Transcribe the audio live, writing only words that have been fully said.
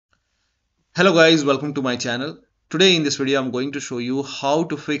Hello guys, welcome to my channel. Today in this video I'm going to show you how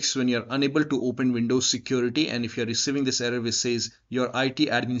to fix when you're unable to open Windows security and if you're receiving this error which says your IT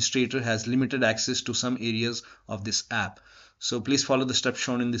administrator has limited access to some areas of this app. So please follow the steps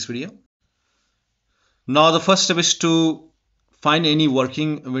shown in this video. Now the first step is to find any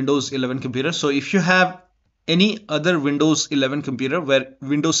working Windows 11 computer. So if you have any other Windows 11 computer where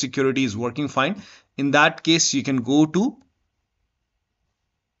Windows security is working fine, in that case you can go to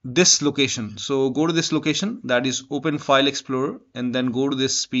this location. So go to this location, that is open file explorer, and then go to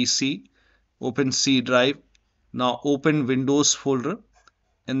this PC, open C drive. Now open Windows folder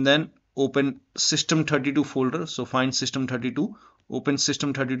and then open System32 folder. So find System32, open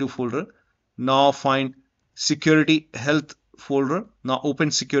System32 folder. Now find security health folder. Now open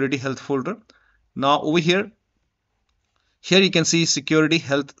security health folder. Now over here you can see security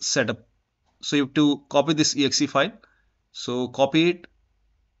health setup. So you have to copy this exe file. So copy it.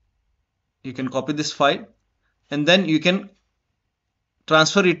 You can copy this file and then you can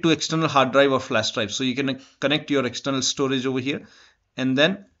transfer it to external hard drive or flash drive. So you can connect your external storage over here and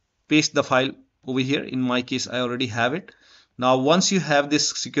then paste the file over here. In my case, I already have it. Now, once you have this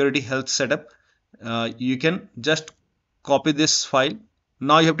security health setup, you can just copy this file.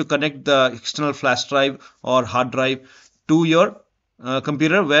 Now you have to connect the external flash drive or hard drive to your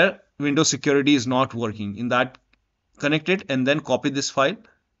computer where Windows security is not working. In that, connect it and then copy this file.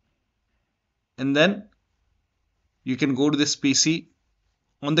 And then you can go to this PC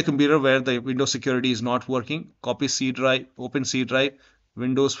on the computer where the Windows security is not working. Copy C drive, open C drive,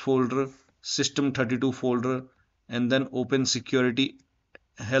 Windows folder, System32 folder, and then open security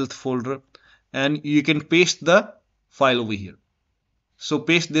health folder. And you can paste the file over here. So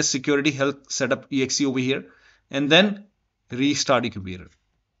paste this security health setup exe over here and then restart your computer.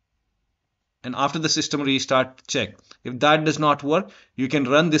 And after the system restart, check. If that does not work, you can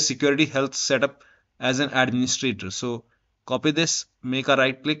run this security health setup as an administrator. So copy this, make a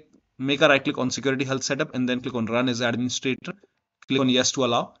right click on security health setup and then click on run as administrator. Click on yes to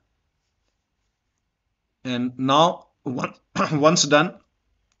allow. And now once done,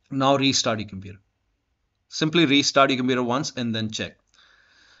 now restart your computer. Simply restart your computer once and then check.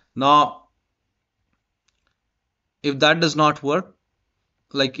 Now, if that does not work,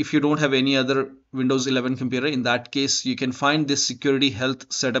 like if you don't have any other Windows 11 computer, in that case you can find this security health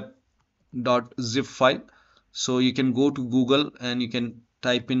setup.zip file. So you can go to Google and you can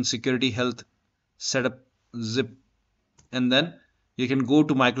type in security health setup zip and then you can go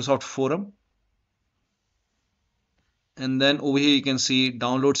to Microsoft forum and then over here you can see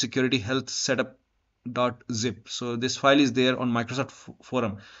download security health setup.zip. So this file is there on Microsoft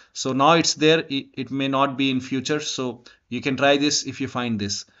forum. So now it's there. It may not be in future. So you can try this if you find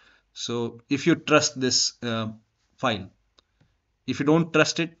this. So if you trust this file, if you don't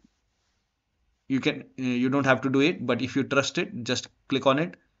trust it, you don't have to do it. But if you trust it, just click on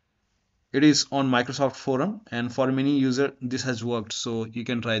it. It is on Microsoft forum and for many users this has worked. So you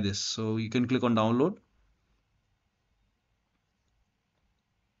can try this. So you can click on download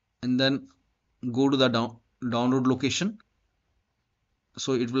and then go to the download location.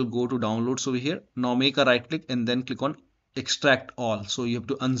 So it will go to downloads over here. Now make a right click and then click on extract all. So you have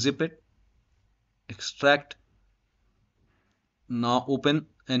to unzip it, extract. Now open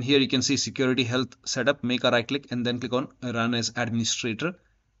and here you can see security health setup. Make a right click and then click on run as administrator.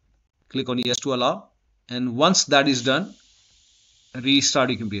 Click on yes to allow. And once that is done, restart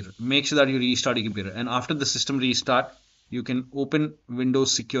your computer. Make sure that you restart your computer. And after the system restart, you can open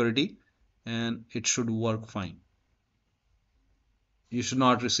Windows security and it should work fine. You should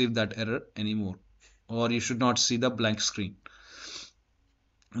not receive that error anymore, or you should not see the blank screen.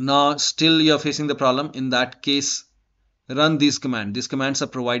 Now still you are facing the problem. In that case, run these commands. These commands are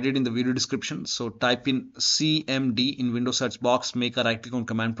provided in the video description. So type in cmd in Windows search box, make a right click on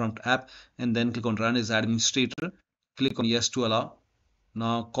command prompt app and then click on run as administrator. Click on yes to allow.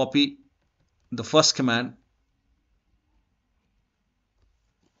 Now copy the first command.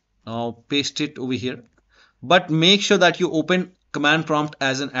 Now paste it over here, but make sure that you open command prompt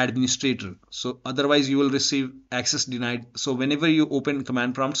as an administrator. So otherwise you will receive access denied. So whenever you open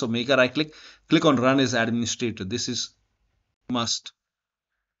command prompt, so make a right click on run as administrator. This is must.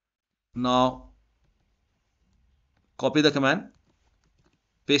 Now copy the command,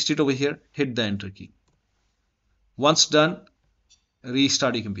 paste it over here, hit the enter key. Once done,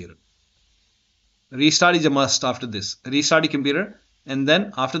 restart your computer. Restart is a must after this. Restart your computer. And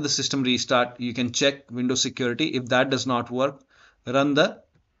then after the system restart, you can check Windows security. If that does not work, run the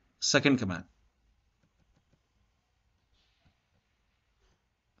second command.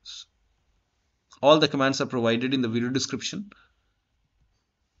 All the commands are provided in the video description.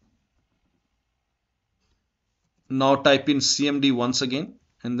 Now type in cmd once again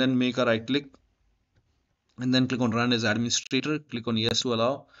and then make a right click and then click on run as administrator. Click on yes to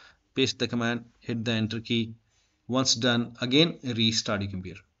allow, paste the command, hit the enter key. Once done, again restart your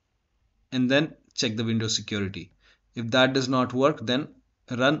computer and then check the Windows security. If that does not work, then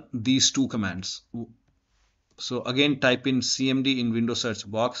run these two commands. So again type in cmd in Windows search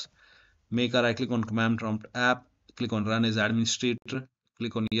box, make a right click on command prompt app, click on run as administrator,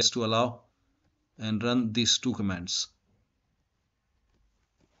 click on yes to allow and run these two commands.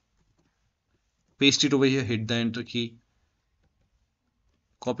 Paste it over here, hit the enter key,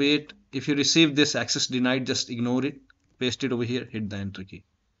 copy it. If you receive this access denied, just ignore it, paste it over here, hit the enter key.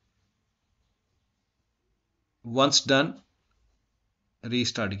 Once done,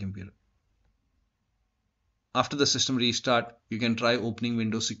 restart your computer. After the system restart, you can try opening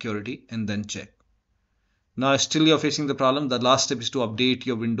Windows security and then check. Now still you're facing the problem, the last step is to update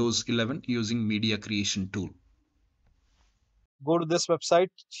your Windows 11 using media creation tool. Go to this website.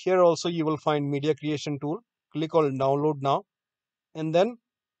 Here also you will find media creation tool. Click on download now and then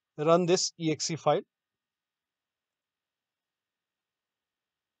run this exe file.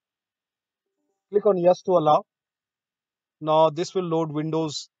 Click on yes to allow. Now this will load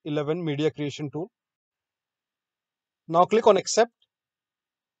Windows 11 media creation tool. Now click on accept.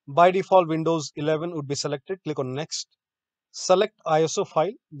 By default Windows 11 would be selected. Click on next. Select ISO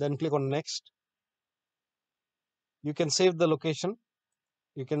file, then click on next. You can save the location.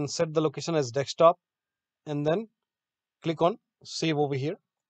 You can set the location as desktop and then click on save over here.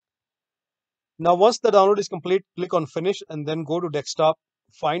 Now once the download is complete, click on finish and then go to desktop,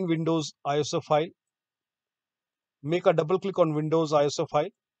 find Windows ISO file, make a double click on Windows ISO file,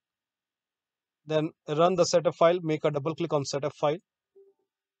 then run the setup file, make a double click on setup file,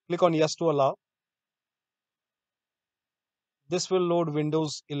 click on yes to allow. This will load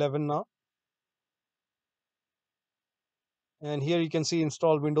Windows 11 now. And here you can see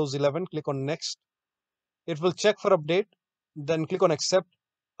install Windows 11, click on next. It will check for update, then click on accept.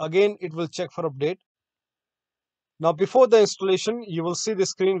 Again, it will check for update. Now before the installation, you will see the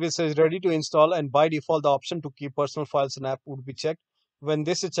screen which says ready to install, and by default the option to keep personal files and app would be checked. When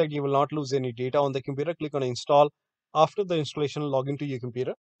this is checked, you will not lose any data on the computer. Click on install. After the installation, log into your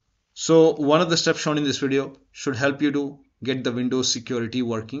computer. So one of the steps shown in this video should help you to get the Windows security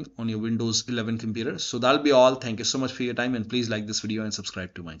working on your Windows 11 computer. So that'll be all. Thank you so much for your time and please like this video and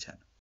subscribe to my channel.